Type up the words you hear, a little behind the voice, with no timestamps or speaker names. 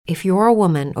If you're a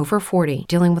woman over 40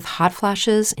 dealing with hot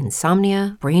flashes,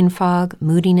 insomnia, brain fog,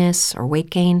 moodiness, or weight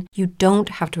gain, you don't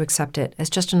have to accept it as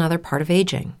just another part of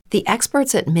aging. The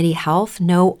experts at MIDI Health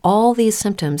know all these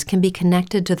symptoms can be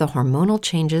connected to the hormonal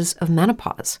changes of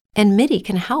menopause. And MIDI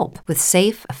can help with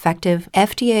safe, effective,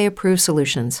 FDA-approved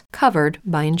solutions covered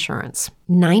by insurance.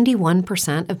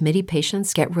 91% of MIDI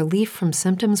patients get relief from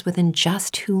symptoms within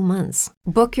just 2 months.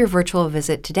 Book your virtual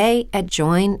visit today at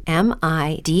joinmidi.com.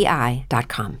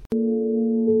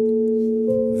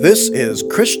 This is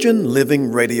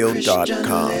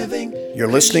ChristianLivingRadio.com. You're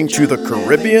listening to the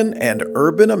Caribbean and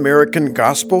Urban American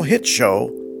Gospel Hit Show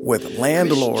with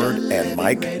Landlord and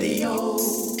Mike D.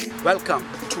 Welcome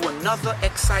to another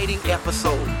exciting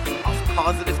episode of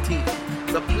Positive TV,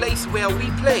 the place where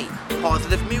we play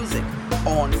positive music.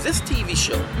 On this TV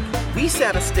show, we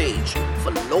set a stage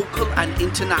for local and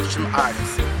international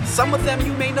artists. Some of them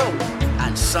you may know,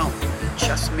 and some you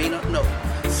just may not know.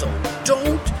 So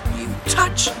don't you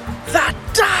touch that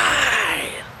dial!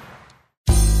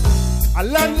 A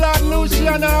landlord,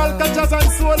 Lucian, Alcatraz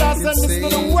and Solar send this to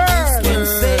the world. Can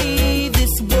save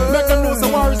this world. Make them know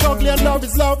some war is ugly and love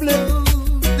is lovely.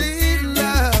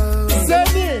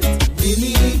 Send it. We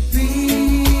need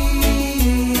peace.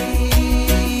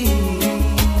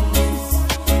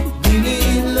 We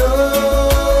need love.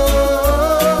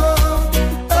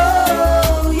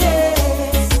 Oh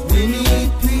yes. We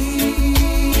need peace.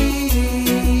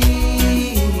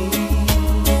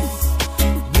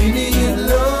 We need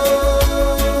love.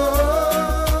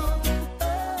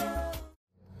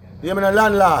 Yeah, man, a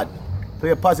landlord.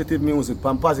 Play positive music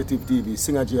on Positive TV,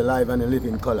 Singer J live and live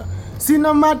in color. See,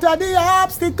 no matter the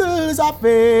obstacles I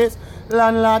face,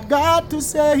 landlord got to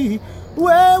say,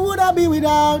 where would I be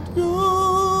without you,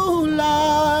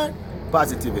 Lord?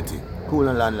 Positivity, cool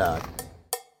and landlord.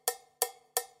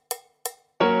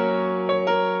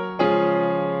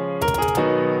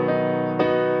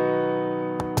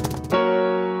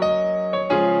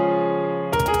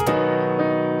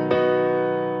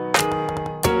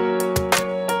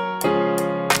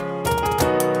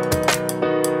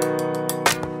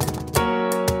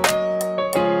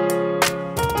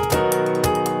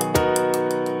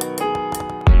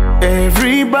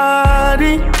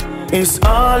 Everybody is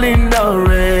all in the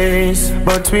race,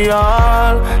 but we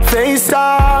all face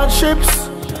hardships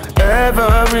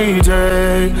every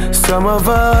day. Some of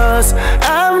us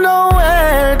have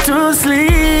nowhere to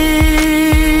sleep,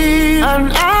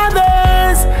 and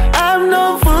others have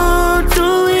no food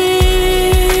to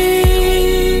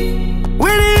eat.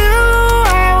 With you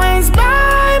always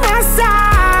by my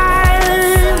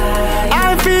side,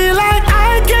 I feel like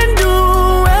I can do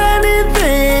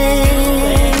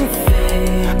anything.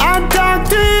 I talk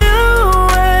to you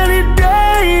any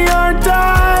day or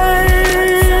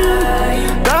time,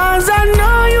 'cause I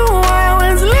know you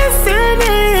always listening.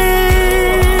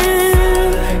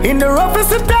 In the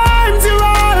roughest of times, you're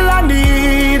all I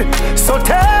need. So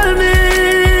tell me,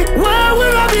 where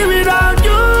will I be without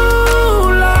you,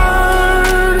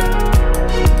 Lord?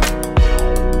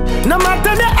 No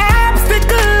matter the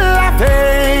obstacle I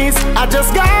face, I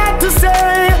just got to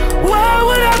say, where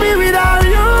would I be without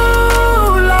you,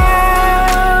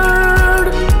 Lord?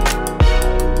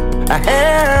 I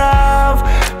hear of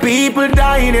people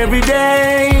dying every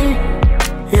day,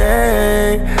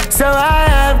 yeah. So I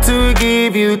have to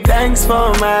give you thanks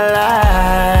for my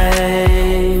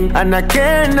life, and I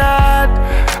care not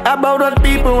about what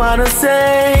people wanna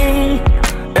say,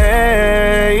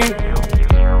 hey.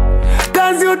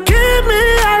 'Cause you keep me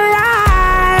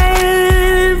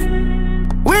alive.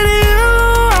 With you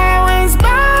always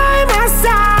by my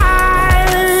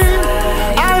side,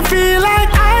 I feel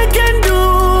like I can do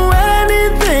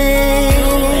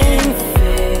anything.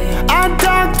 I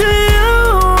talk to you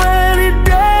any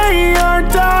day or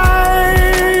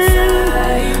time,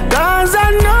 'cause I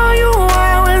know you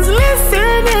always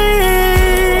listening.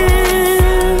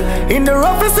 In the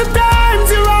roughest of times,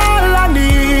 you're all I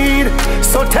need.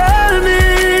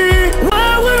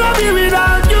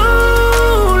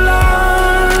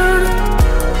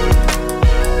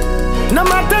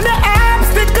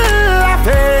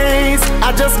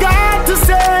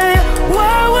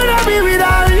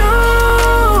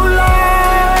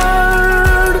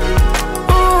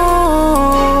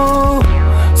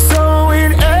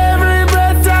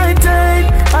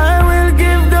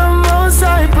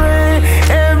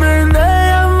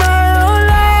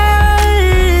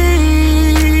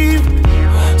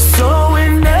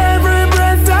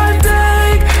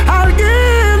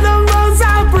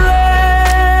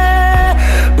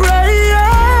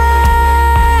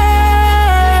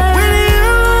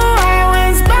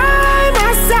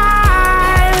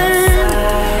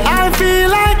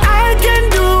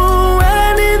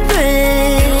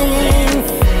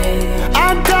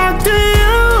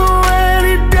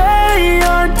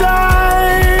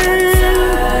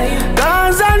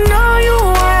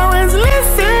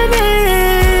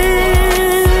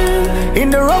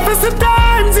 moments and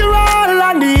times you're all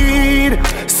I need.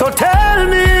 So tell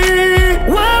me,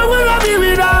 where will I be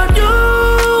without you,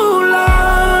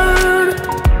 Lord?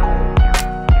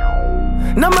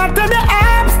 No matter the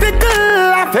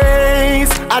obstacle I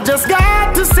face, I just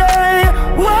got to say,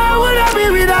 where would I be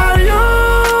without you, Lord?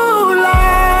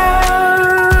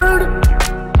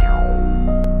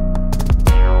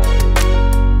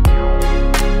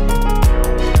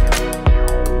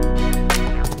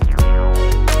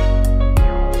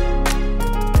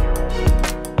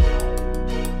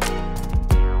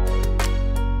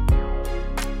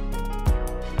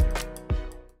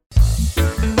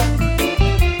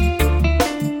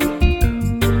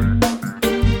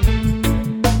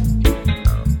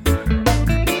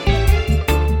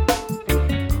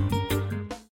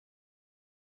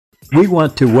 We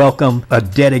want to welcome a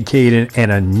dedicated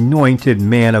and anointed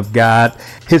man of God.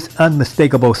 His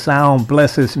unmistakable sound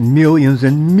blesses millions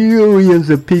and millions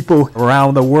of people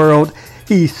around the world.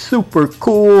 He's super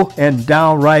cool and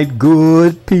downright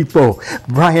good people.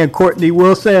 Brian Courtney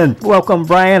Wilson. Welcome,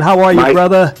 Brian. How are you, Mike,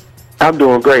 brother? I'm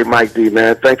doing great, Mike D,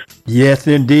 man. Thanks. Yes,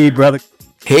 indeed, brother.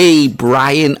 Hey,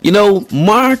 Brian,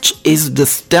 March is the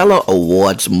Stellar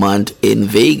Awards month in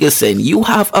Vegas, and you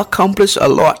have accomplished a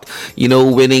lot,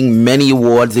 winning many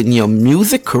awards in your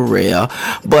music career.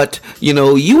 But,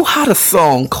 you had a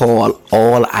song called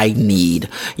All I Need,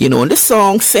 and this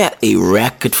song set a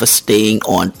record for staying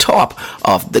on top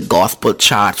of the gospel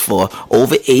charts for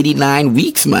over 89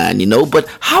 weeks, man, But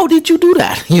how did you do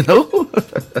that,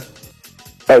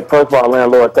 Hey, first of all,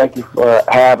 Landlord, thank you for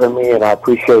having me, and I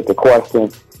appreciate the question.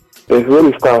 It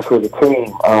really starts with the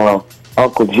team.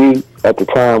 Uncle G at the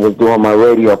time was doing my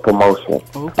radio promotion.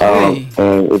 Okay.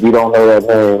 And if you don't know that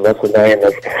name, that's a name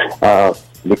that's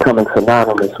becoming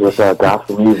synonymous with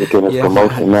gospel music and its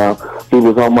promotion now. He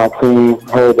was on my team,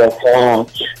 heard that song,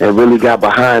 and really got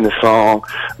behind the song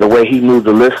the way he knew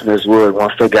the listeners would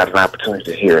once they got an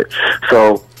opportunity to hear it.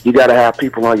 So you got to have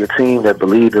people on your team that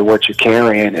believe in what you're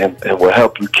carrying and will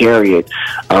help you carry it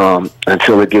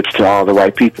until it gets to all the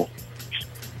right people.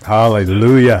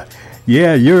 Hallelujah.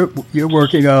 Yeah, you're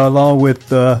working along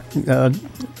with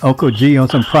Uncle G on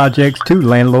some projects too,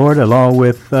 Landlord, along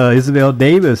with Isabel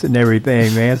Davis and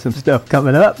everything, man. Some stuff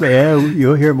coming up, man.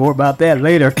 You'll hear more about that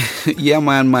later. Yeah,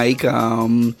 man, Mike.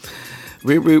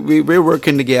 We're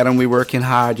working together and we're working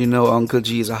hard. Uncle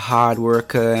G is a hard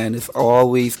worker, and it's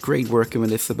always great working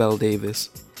with Isabel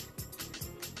Davis.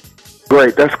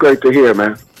 Great. That's great to hear,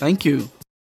 man. Thank you.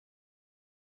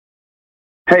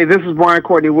 Hey, this is Brian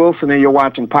Courtney Wilson, and you're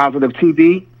watching Positive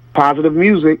TV, Positive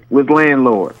Music with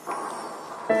Landlord.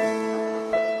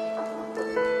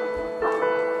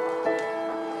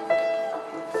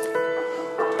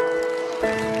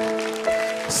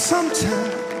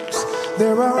 Sometimes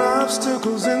there are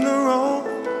obstacles in the road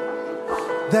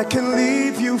that can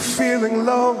leave you feeling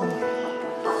low,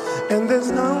 and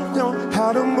there's no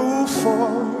how to move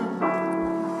forward.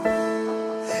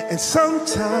 And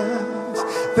sometimes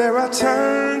there are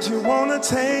turns you wanna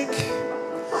take,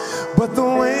 but the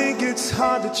way gets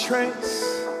hard to trace.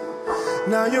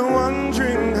 Now you're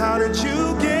wondering, how did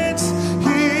you get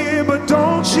here? But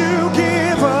don't you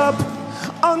give up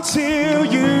until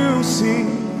you see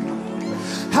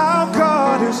how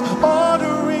God is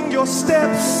ordering your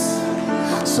steps,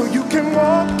 so you can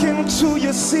walk into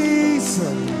your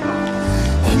season.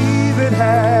 He that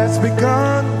has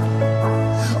begun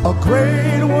a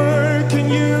great work in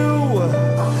you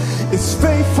is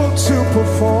faithful to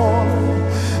perform.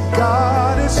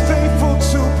 God is faithful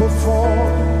to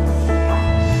perform.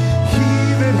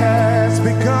 He that has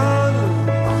begun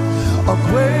a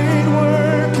great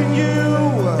work in you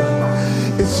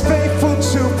is faithful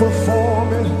to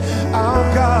perform it. Our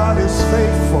God is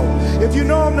faithful. If you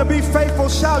know him to be faithful,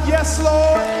 shout yes,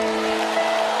 Lord.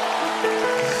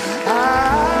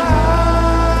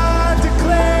 I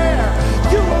declare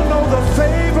you will know the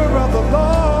favor of the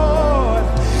Lord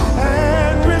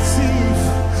and receive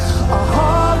a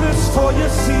harvest for your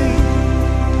seed.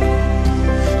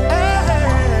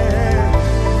 And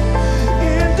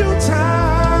in due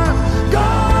time,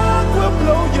 God will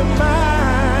blow your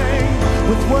mind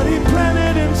with what he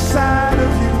planted inside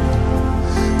of you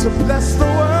to bless the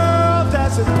world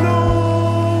as it blooms.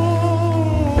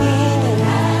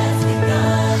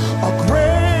 A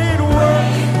great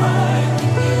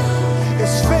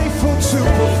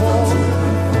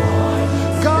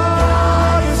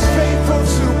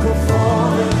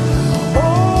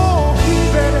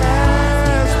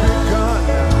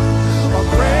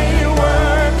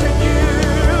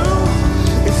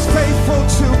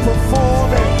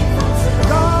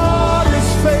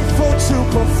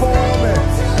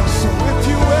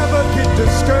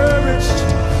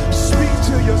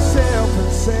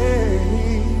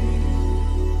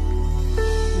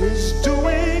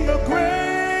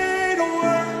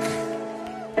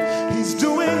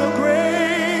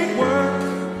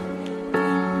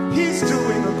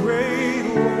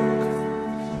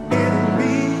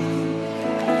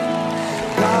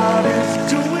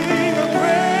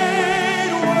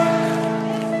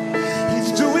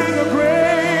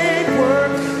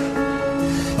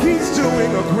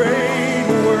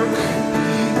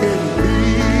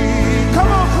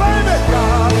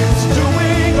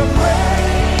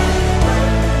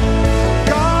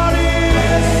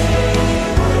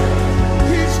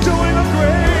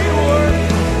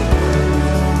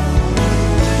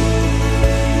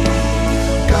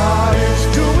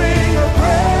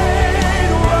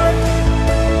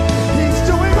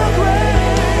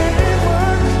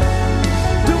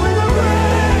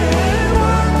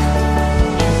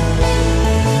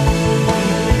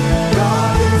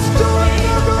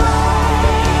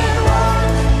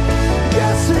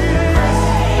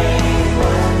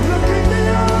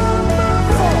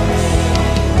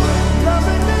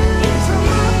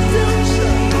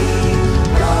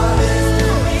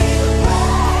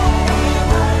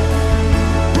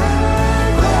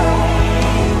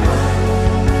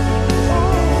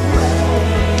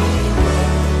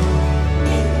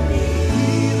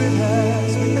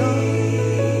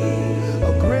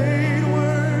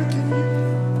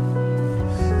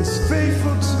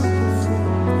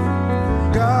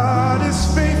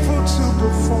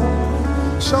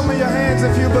Show me your hands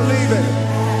if you believe it.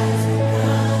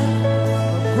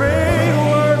 Great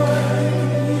work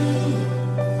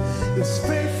is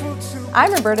faithful to.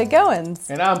 I'm Roberta Goins.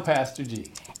 And I'm Pastor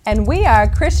G. And we are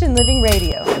Christian Living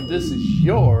Radio. And this is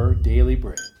your Daily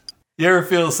Bread. You ever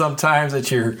feel sometimes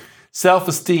that your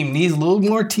self-esteem needs a little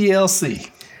more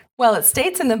TLC? Well, it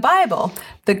states in the Bible,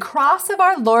 the cross of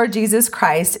our Lord Jesus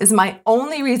Christ is my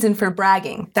only reason for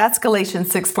bragging. That's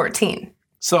Galatians 6:14.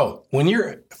 So when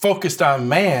you're focused on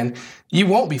man, you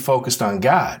won't be focused on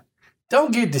God.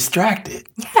 Don't get distracted.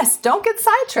 Yes, don't get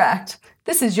sidetracked.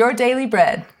 This is your Daily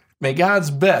Bread. May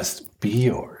God's best be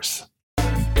yours.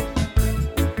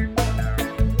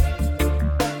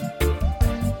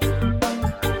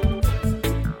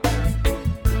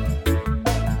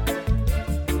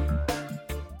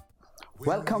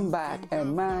 Welcome back,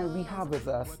 and man, we have with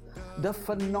us the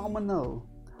phenomenal,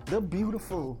 the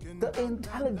beautiful, the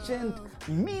intelligent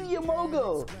media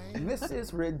mogul,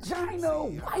 Mrs. Regina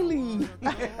Wiley.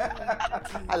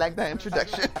 I like that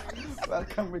introduction.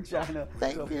 Welcome, Regina.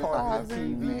 Thank to you Positive for TV,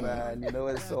 having me. man. You know,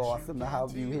 it's so awesome to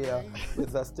have you here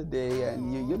with us today,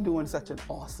 and you're doing such an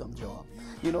awesome job.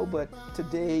 You know, but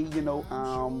today, you know,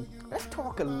 let's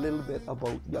talk a little bit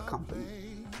about your company.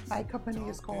 My company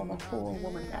is called the Whole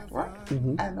Woman Network,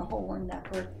 and the Whole Woman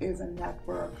Network is a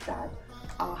network that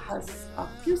has a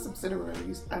few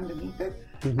subsidiaries underneath it,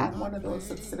 and one of those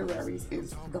subsidiaries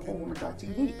is the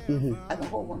WholeWoman.tv, and the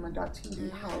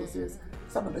WholeWoman.tv houses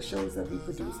some of the shows that we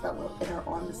produce that are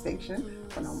on the station: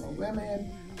 Phenomenal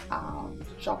Women,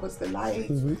 Shoppers Delight,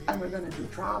 and we're going to do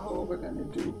travel. We're going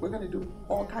to do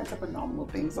all kinds of phenomenal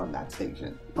things on that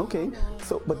station. Okay,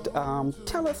 so but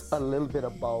tell us a little bit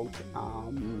about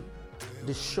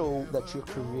the show that you're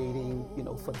creating, you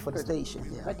know, for the station.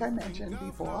 Yeah. Like I mentioned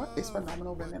before, it's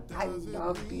Phenomenal Women. I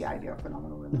love the idea of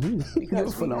Phenomenal Women. You're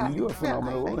a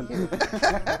phenomenal woman.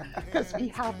 Because we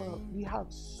have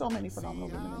so many phenomenal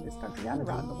women in this country and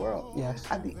around the world. Yes.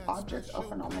 And the object of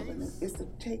Phenomenal Women is to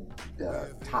take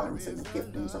the talents and the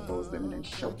giftings of those women and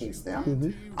showcase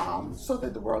them, so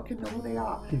that the world can know who they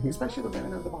are, especially the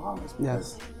women of the Bahamas.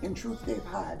 Because in truth, they've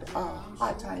had a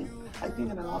hard time, I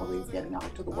think, in a lot of ways, getting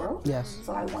out to the world. Yes.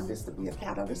 So I want this to be a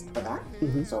catalyst for that.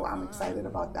 So I'm excited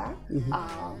about that.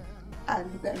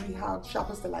 And then we have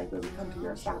Shoppers Delight, where we come to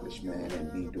your establishment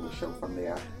and we do a show from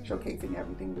there, showcasing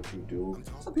everything that you do,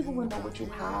 so people will know what you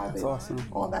have. That's awesome.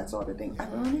 All that sort of thing.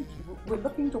 And we're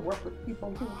looking to work with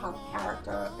people who have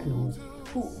character and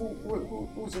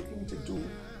who's looking to do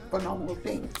phenomenal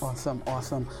things. Awesome.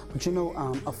 But you know,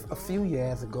 a few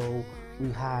years ago,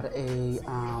 we had a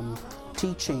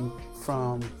teaching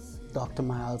from Dr.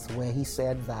 Miles where he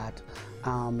said that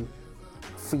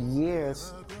for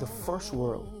years, the first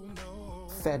world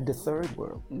fed the third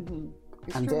world.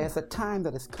 And there's a time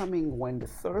that is coming when the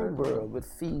third world would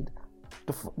feed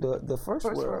the first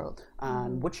world.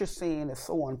 And what you're saying is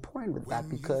so on point with that,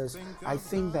 because I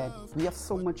think that we have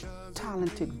so much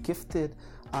talented, gifted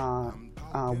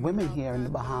women here in the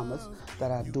Bahamas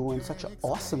that are doing such an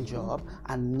awesome job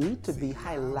and need to be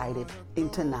highlighted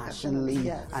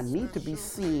internationally and need to be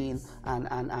seen and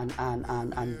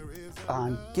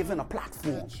given a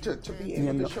platform to be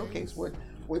able to showcase what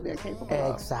they're capable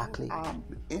of. Exactly.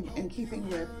 In keeping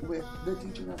with the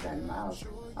teaching of Danny Miles,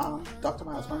 Dr.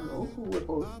 Miles Monroe, who we're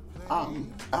both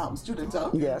students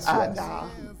of. Yes. And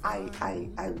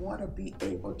I want to be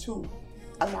able to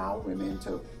allow women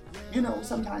to, you know,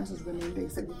 sometimes as women they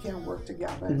say we can't work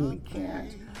together and we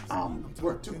can't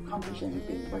work to accomplish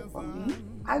anything. But for me,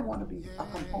 I want to be a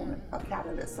component, a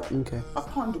catalyst, a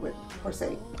conduit per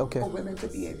se, for women to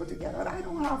be able to get it. I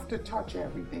don't have to touch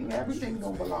everything. Everything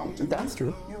don't belong to me. That's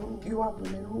true. You have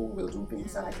women who will do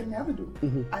things that I can never do.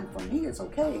 And for me, it's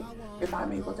okay if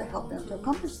I'm able to help them to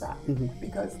accomplish that.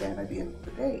 Because then at the end of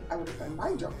the day, I would have done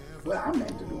my job, what I'm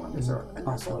meant to do on this earth. And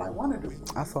that's all I want to do.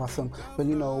 That's awesome. Well,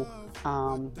 you know,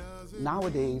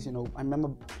 nowadays, you know, I remember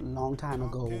a long time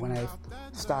ago when I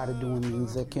started doing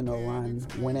music, you know,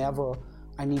 and whenever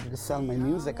I needed to sell my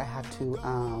music, I had to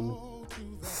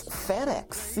FedEx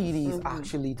CDs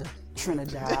actually to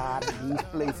Trinidad and these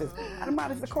places. And the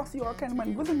matter, it cost you all kind of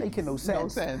money. It wasn't making no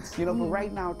sense. You know, but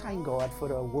right now, thank God for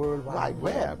the World Wide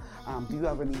Web. Do you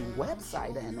have any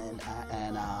website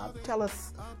and tell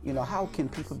us, you know, how can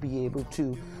people be able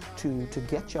to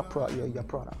get your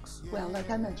products? Well, like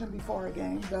I mentioned before,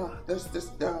 again,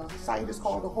 the site is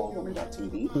called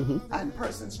thewholewoman.tv, and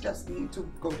persons just need to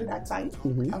go to that site,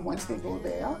 and once they go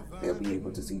there, they'll be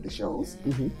able to see the shows.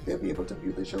 They'll be able to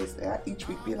view the shows there. Each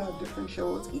week we'll have different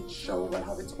shows. Each show will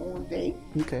have its own day.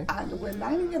 And we're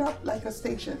lining it up like a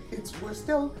station. We're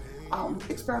still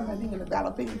experimenting and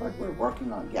developing, but we're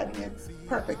working on getting it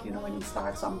perfect. You know, when you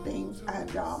start something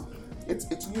and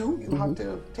it's new, you have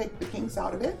to take the kinks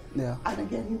out of it. Yeah. And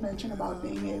again, you mentioned about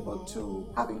being able to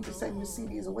having to send your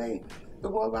CDs away. The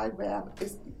World Wide Web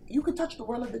is, you can touch the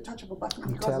world at the touch of a button.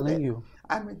 I'm telling you.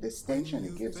 And with this station,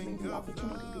 it gives me the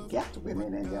opportunity to get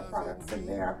women and their products and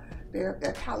their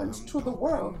talents to the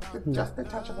world with just the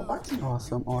touch of a button.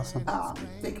 Awesome.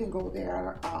 They can go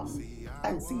there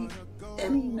and see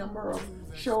any number of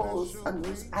shows.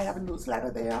 I have a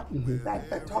newsletter there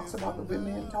that talks about the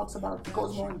women,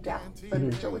 goes more in depth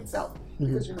than the show itself.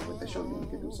 Because you know, with the show you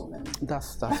can do so many.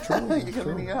 That's true. You can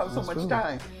only have so much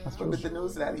time. But with the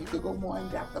newsletter, you could go more in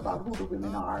depth about who the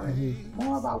women are and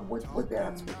more about what their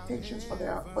expectations for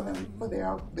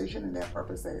their vision and their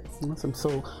purpose is. Awesome.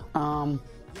 So,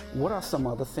 what are some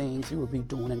other things you will be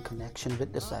doing in connection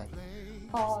with the site?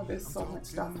 Oh, there's so much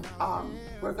stuff.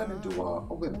 We're going to do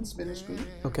a women's ministry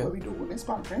where we do a women's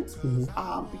conference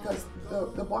because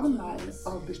the bottom line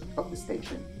of the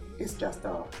station is just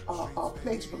a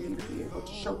place for me to be able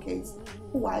to showcase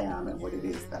who I am and what it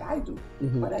is that I do.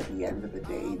 But at the end of the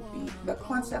day, the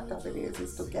concept of it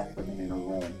is to get women in a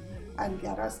room and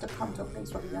get us to come to a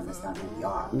place where we understand who we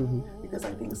are. Because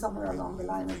I think somewhere along the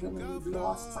line of women, we've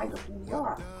lost sight of who we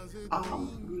are.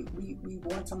 We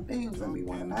want some things and we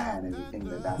want a man and we think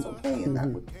that that's okay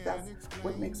and that's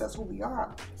what makes us who we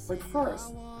are. But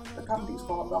first, the company's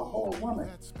called The Whole Woman.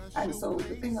 And so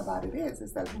the thing about it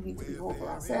is that we need to be whole for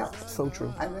ourselves. So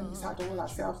true. And when we start to hold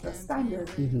ourselves to a standard,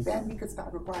 then we can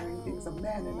start requiring things of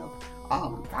men and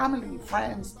of family,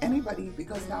 friends, anybody,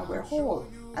 because now we're whole.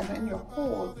 And when you're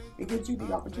whole, it gives you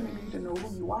the opportunity to know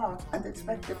who you are and to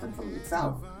expect different from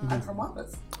yourself and from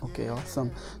others. Okay,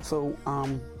 awesome. So,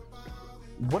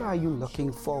 what are you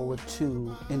looking forward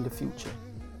to in the future?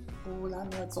 Oh, I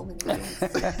know so many things.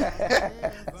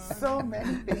 So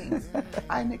many things.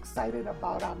 I'm excited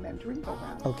about our mentoring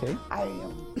program. Okay. I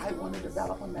want to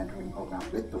develop a mentoring program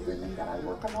with the women that I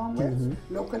work along with,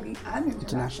 locally and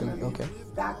internationally. Okay.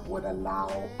 That would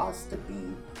allow us to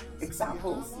be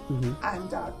examples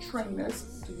and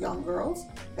trainers to young girls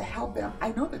to help them.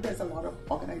 I know that there's a lot of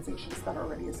organizations that are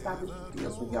already established that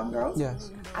deals with young girls.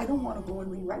 Yes. I don't want to go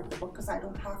and rewrite the book because I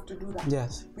don't have to do that.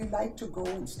 Yes. We like to go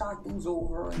and start things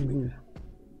over and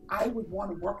I would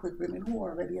want to work with women who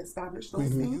already established those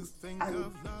things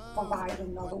and provide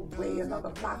another way, another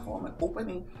platform, an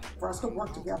opening for us to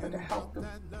work together to help them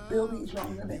build these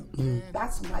young women.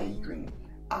 That's my dream.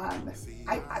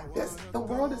 The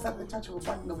world is at the touch of a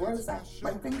button. The world is at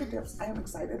my fingertips. I am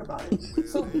excited about it.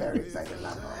 So very excited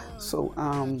about it. So,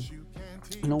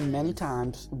 many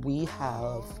times we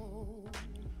have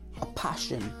a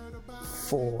passion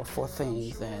for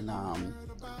things, and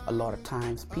a lot of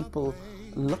times people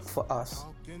look for us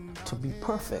to be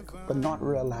perfect, but not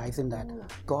realizing that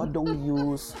God don't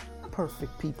use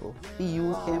perfect people. He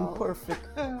used imperfect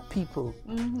people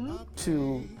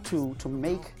to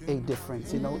make a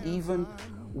difference. You know, even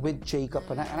with Jacob,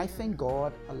 and I think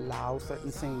God allows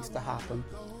certain things to happen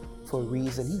for a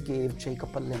reason. He gave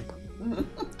Jacob a limp,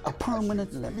 a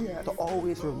permanent limp, to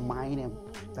always remind him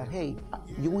that, hey,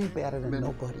 you ain't better than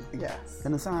nobody. Yes.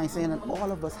 And that's how I'm saying, and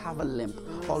all of us have a limp.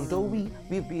 Although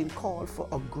we've been called for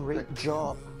a great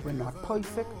job, we're not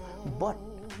perfect, but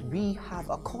we have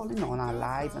a calling on our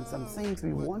lives and some things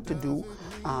we want to do.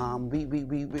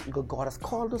 God has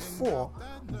called us for,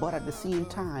 but at the same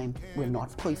time, we're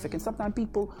not perfect. And sometimes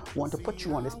people want to put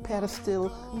you on this pedestal.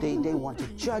 They want to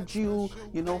judge you.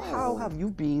 You know, how have you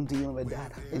been dealing with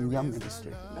that in your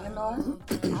ministry? My Lord,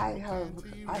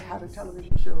 I had a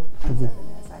television show on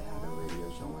 7S. I had a radio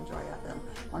show on Joy FM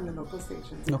on the local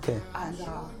stations. Okay. And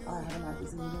I had a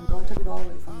magazine, and God took it all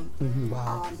away from me.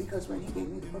 Wow. Because when He gave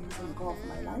me the purpose and the call for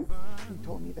my life, He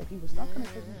told me that He was not going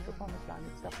to take me to the promised land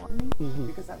and step on me,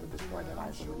 because that would destroy the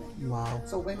lives of women. Wow.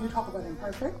 So when you talk about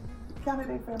imperfect,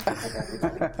 candidate for imperfect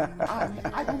everybody.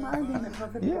 I don't mind being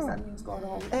imperfect because that means God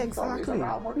always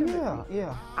around working with me.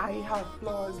 I have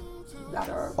flaws that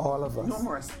are all of us.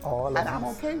 Numerous. All of and us. I'm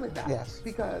okay with that. Yes.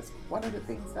 Because one of the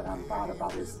things that I'm proud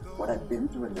about is what I've been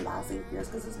through in the last 8 years,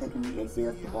 because it's taken me 8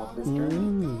 years to walk this journey.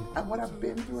 And what I've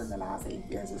been through in the last 8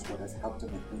 years is what has helped to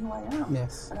make me who I am.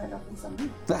 Yes. And I love me some me.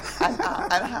 and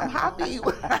I'm happy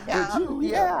where I am.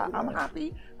 Yeah, I'm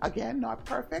happy. Again, not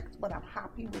perfect, but I'm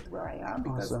happy with where I am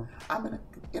because I'm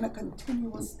in a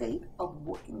continuous state of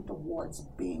working towards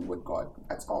being what God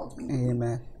has called me.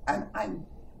 Amen. And I'm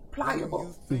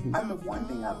pliable. And the one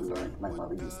thing I've learned, my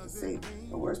mother used to say,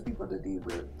 the worst people to deal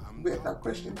with are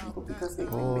Christian people because they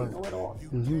think they know it all.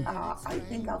 I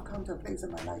think I've come to a place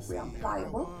in my life where I'm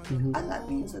pliable, and that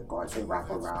means that God say wrap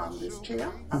around this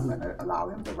chair, I'm going to allow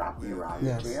him to wrap me around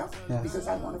the chair because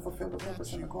I want to fulfill the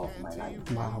purpose and the call for my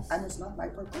life. Wow. And it's not my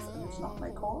purpose and it's not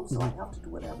my call, so I have to do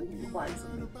whatever he requires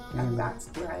of me. And that's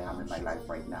where I am in my life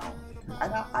right now.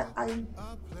 And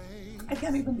I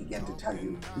can't even begin to tell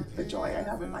you the joy I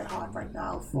have in my heart right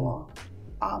now for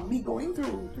me going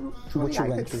through truly I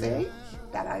could say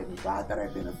that I'm glad that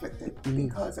I've been afflicted,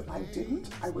 because if I didn't,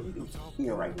 I wouldn't be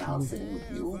here right now sitting with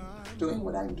you, doing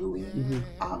what I'm doing,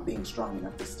 being strong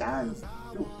enough to stand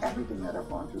through everything that I've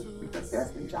gone through, because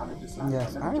there's been challenges. There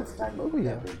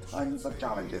have been tons of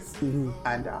challenges.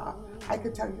 And I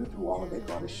could tell you through all of it,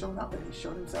 God has shown up and he's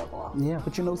shown himself off. Yeah,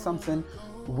 but you know something?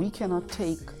 We cannot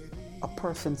take a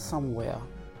person somewhere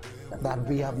that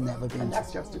we have never been. And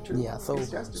that's just the truth. Yeah, so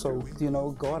you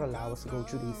know, God allows us to go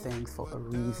through these things for a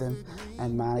reason.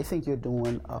 And man, I think you're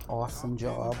doing an awesome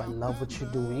job. I love what you're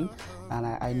doing, and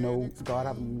I know God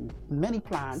have many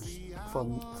plans for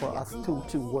us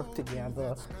to work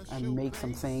together and make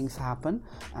some things happen.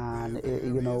 And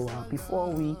you know, before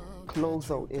we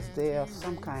close out, is there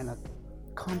some kind of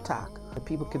contact that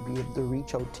people could be able to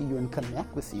reach out to you and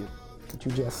connect with you? That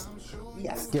you just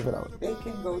give it out. They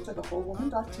can go to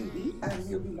thewholewoman.tv, and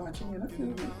we'll be launching in a few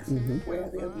weeks where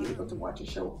they'll be able to watch a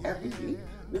show every week.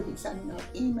 We'll be sending out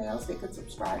emails. They can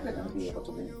subscribe and they'll be able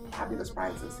to win fabulous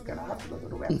prizes. You're going to have to go to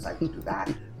the website to do that,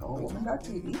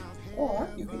 thewholewoman.tv, or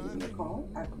you can give me a call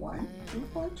at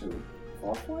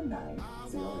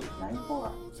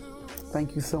 1-242-449-0894.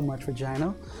 Thank you so much,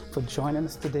 Regina, for joining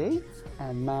us today.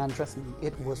 And man, trust me,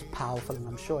 it was powerful, and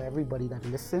I'm sure everybody that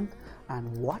listened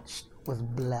and watched was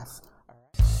blessed.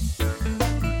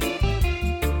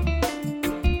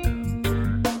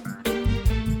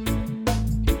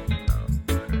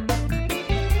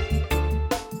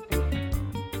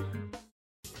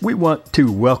 We want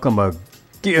to welcome a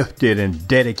gifted and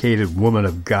dedicated woman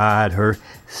of God. Her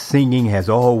singing has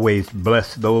always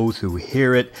blessed those who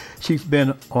hear it. She's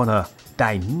been on a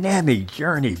dynamic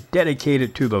journey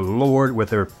dedicated to the Lord with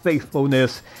her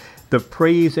faithfulness. The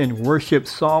praise and worship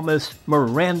psalmist,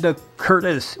 Miranda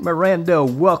Curtis. Miranda,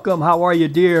 welcome. How are you,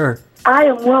 dear? I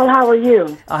am well. How are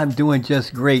you? I'm doing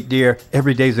just great, dear.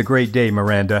 Every day's a great day,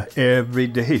 Miranda. Every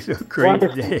day's a great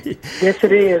day. Yes,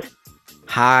 it is.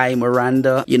 Hi,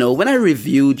 Miranda. You know, when I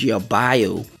reviewed your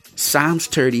bio, Psalms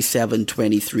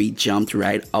 37:23 jumped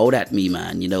right out at me,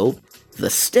 man, you know. The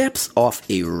steps of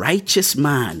a righteous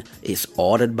man is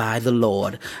ordered by the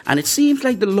Lord. And it seems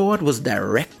like the Lord was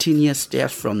directing your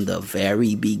steps from the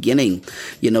very beginning,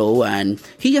 you know, and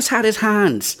he has had his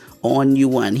hands on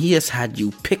you and he has had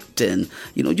you picked, and,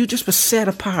 you know, you just were set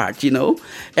apart, you know.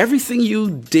 Everything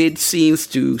you did seems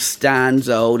to stand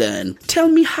out. And tell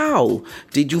me, how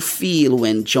did you feel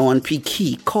when John P.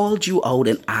 Key called you out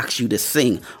and asked you to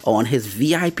sing on his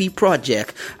VIP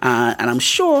project? And I'm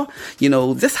sure, you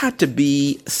know, this had to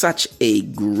be such a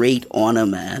great honor,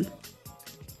 man.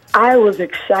 I was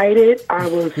excited. I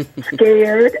was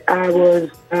scared. I was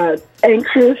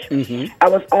anxious. I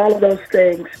was all of those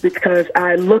things because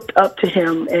I looked up to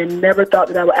him and never thought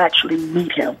that I would actually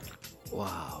meet him.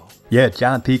 Wow. Yeah,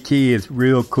 John P. Key is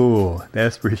real cool.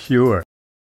 That's for sure.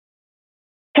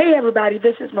 Hey, everybody.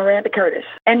 This is Miranda Curtis,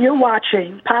 and you're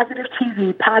watching Positive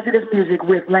TV, Positive Music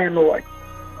with Landlord.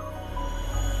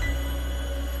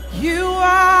 You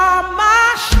are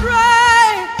my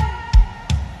strength.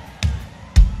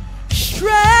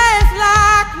 Strength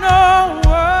like no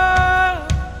one.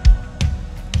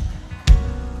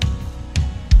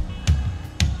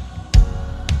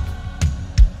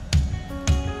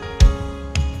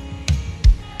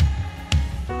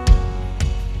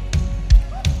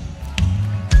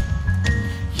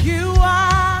 You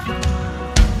are.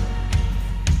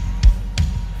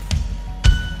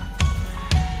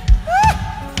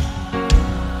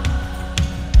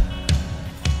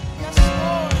 Yes,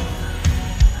 Lord.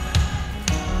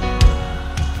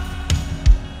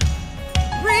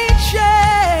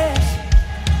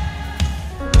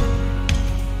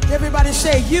 Everybody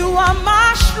say, you are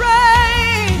my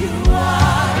strength. You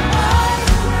are my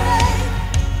strength.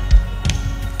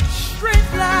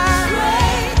 Strength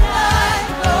like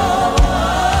no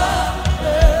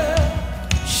other.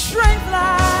 Strength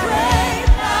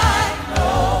like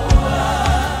no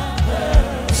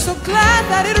other. So glad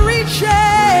that it reaches.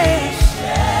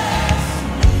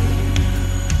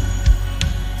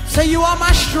 Say, you are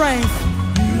my strength.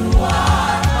 You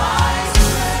are my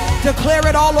strength. Declare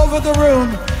it all over the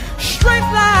room.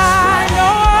 Strength like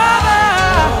no other.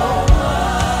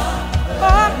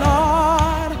 Oh, no.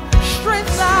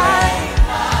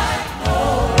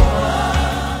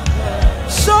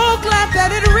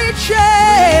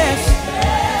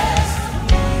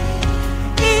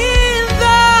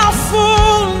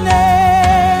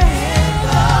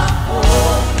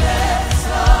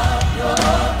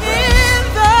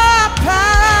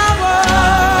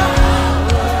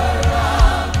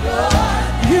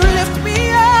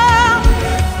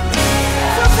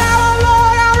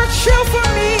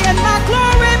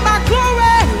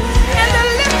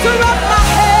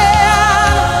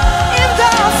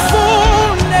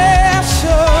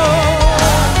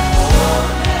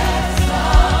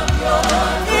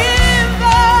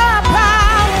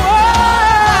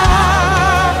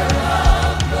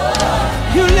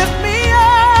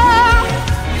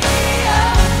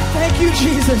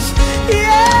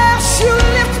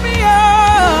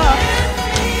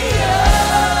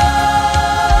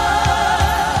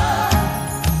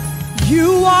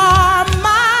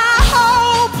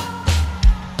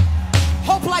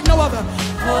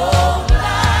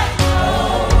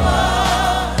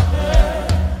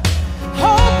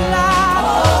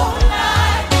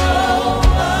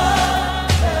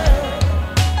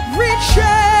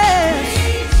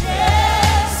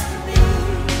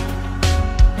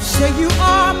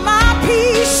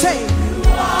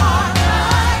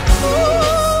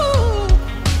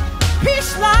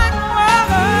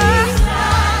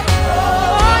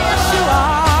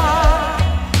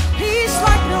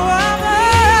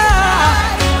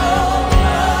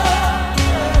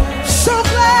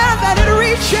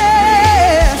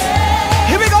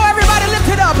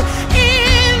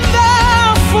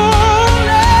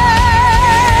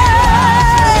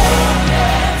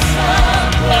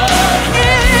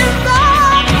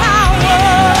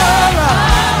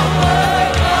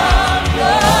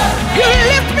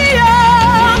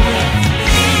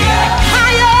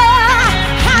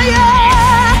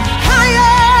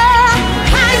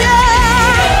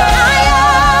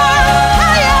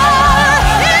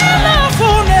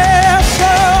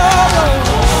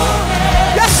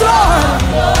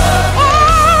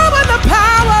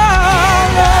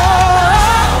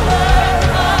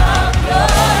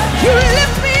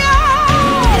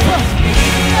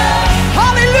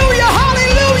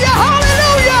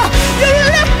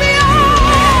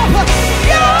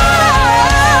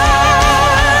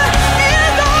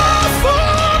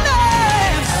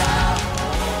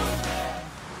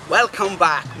 come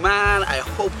back. Man, I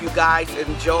hope you guys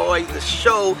enjoyed the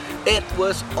show. It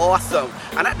was awesome.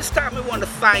 And at this time, we want to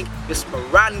thank Miss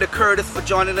Miranda Curtis for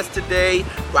joining us today,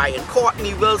 Ryan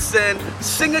Courtney Wilson,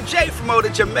 Singer Jay from out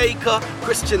of Jamaica,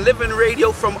 Christian Living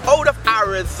Radio from out of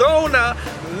Arizona,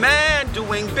 man,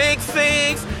 doing big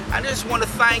things. I just want to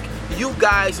thank you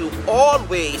guys who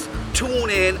always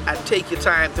tune in and take your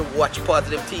time to watch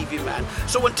Positive TV, man.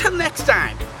 So until next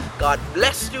time, God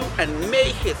bless you and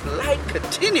may His light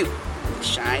continue to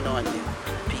shine on you.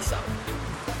 Peace out.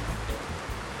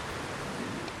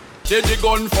 Take the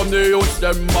gun from the youth,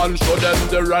 them man, show them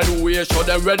the right way, show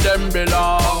them where them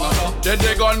belong. Take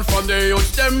the gun from the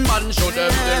youth, them man, show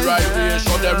them the right way,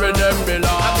 show them where them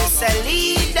belong. I will say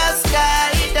lead us,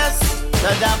 guide us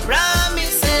to the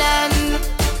promised land.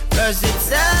 First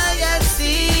it's I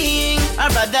seeing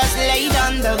our brothers laid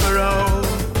on the ground.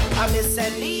 I will say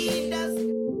lead us.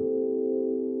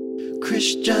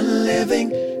 Christian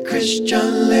living,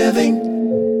 Christian living.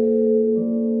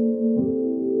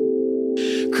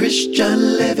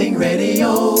 Christian Living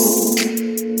Radio.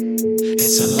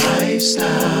 It's a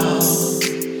lifestyle.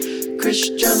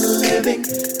 Christian living,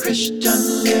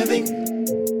 Christian living.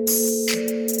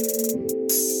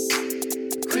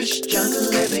 Christian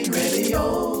Living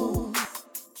Radio.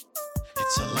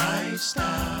 It's a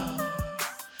lifestyle.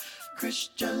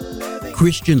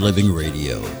 Christian Living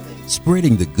Radio,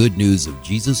 spreading the good news of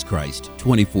Jesus Christ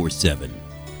 24/7.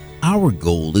 Our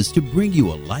goal is to bring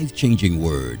you a life-changing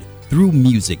word through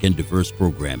music and diverse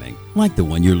programming, like the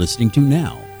one you're listening to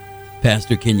now.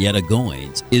 Pastor Kenyatta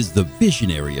Goins is the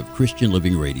visionary of Christian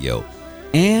Living Radio,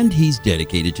 and he's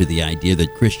dedicated to the idea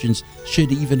that Christians should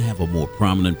even have a more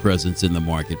prominent presence in the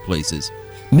marketplaces.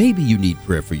 Maybe you need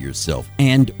prayer for yourself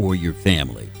and or your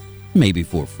family, maybe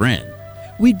for a friend.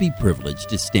 We'd be privileged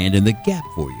to stand in the gap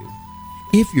for you.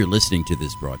 If you're listening to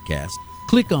this broadcast,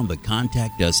 click on the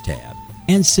Contact Us tab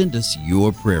and send us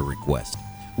your prayer request.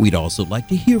 We'd also like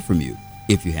to hear from you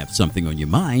if you have something on your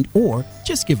mind or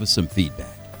just give us some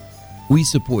feedback. We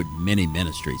support many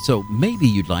ministries, so maybe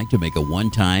you'd like to make a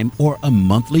one-time or a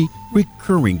monthly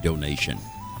recurring donation.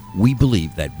 We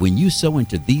believe that when you sow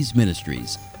into these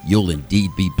ministries, you'll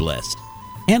indeed be blessed.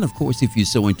 And of course, if you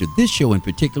sow into this show in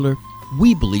particular,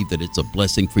 we believe that it's a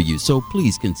blessing for you, so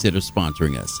please consider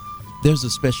sponsoring us. There's a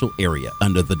special area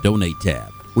under the Donate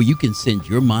tab where you can send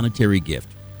your monetary gift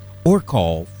or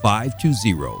call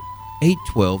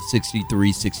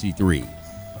 520-812-6363.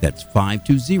 That's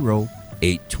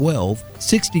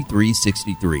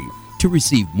 520-812-6363 to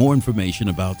receive more information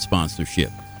about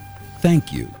sponsorship.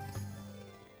 Thank you.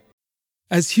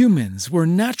 As humans, we're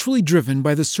naturally driven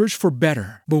by the search for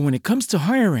better. But when it comes to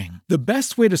hiring, the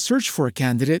best way to search for a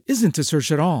candidate isn't to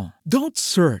search at all. Don't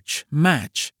search,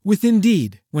 match with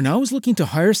Indeed. When I was looking to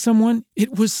hire someone,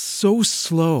 it was so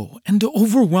slow and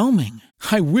overwhelming.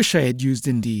 I wish I had used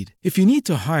Indeed. If you need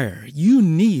to hire, you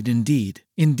need Indeed.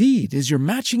 Indeed is your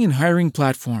matching and hiring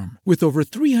platform with over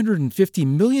 350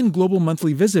 million global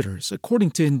monthly visitors,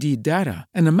 according to Indeed data,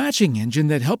 and a matching engine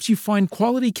that helps you find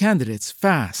quality candidates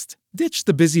fast. Ditch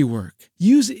the busy work.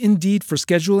 Use Indeed for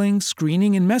scheduling,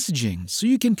 screening, and messaging so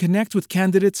you can connect with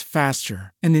candidates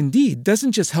faster. And Indeed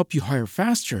doesn't just help you hire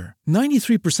faster.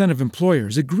 93% of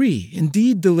employers agree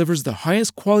Indeed delivers the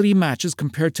highest quality matches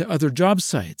compared to other job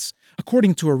sites,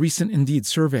 according to a recent Indeed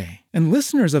survey. And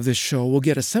listeners of this show will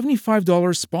get a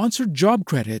 $75 sponsored job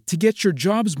credit to get your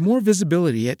jobs more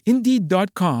visibility at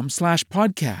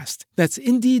Indeed.com/podcast. That's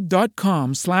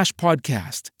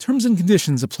Indeed.com/podcast. Terms and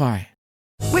conditions apply.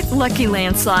 With Lucky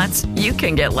Land Slots, you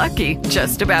can get lucky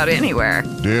just about anywhere.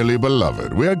 Dearly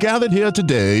beloved, we are gathered here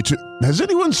today to... Has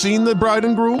anyone seen the bride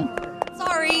and groom?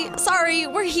 Sorry,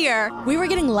 we're here. We were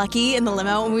getting lucky in the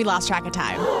limo and we lost track of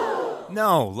time.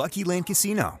 No, Lucky Land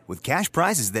Casino, with cash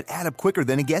prizes that add up quicker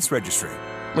than a guest registry.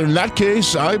 In that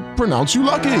case, I pronounce you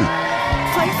lucky.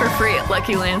 Play for free at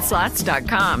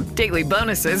LuckyLandSlots.com. Daily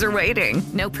bonuses are waiting.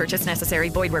 No purchase necessary.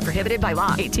 Void where prohibited by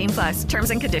law. 18+.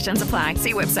 Terms and conditions apply.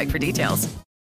 See website for details.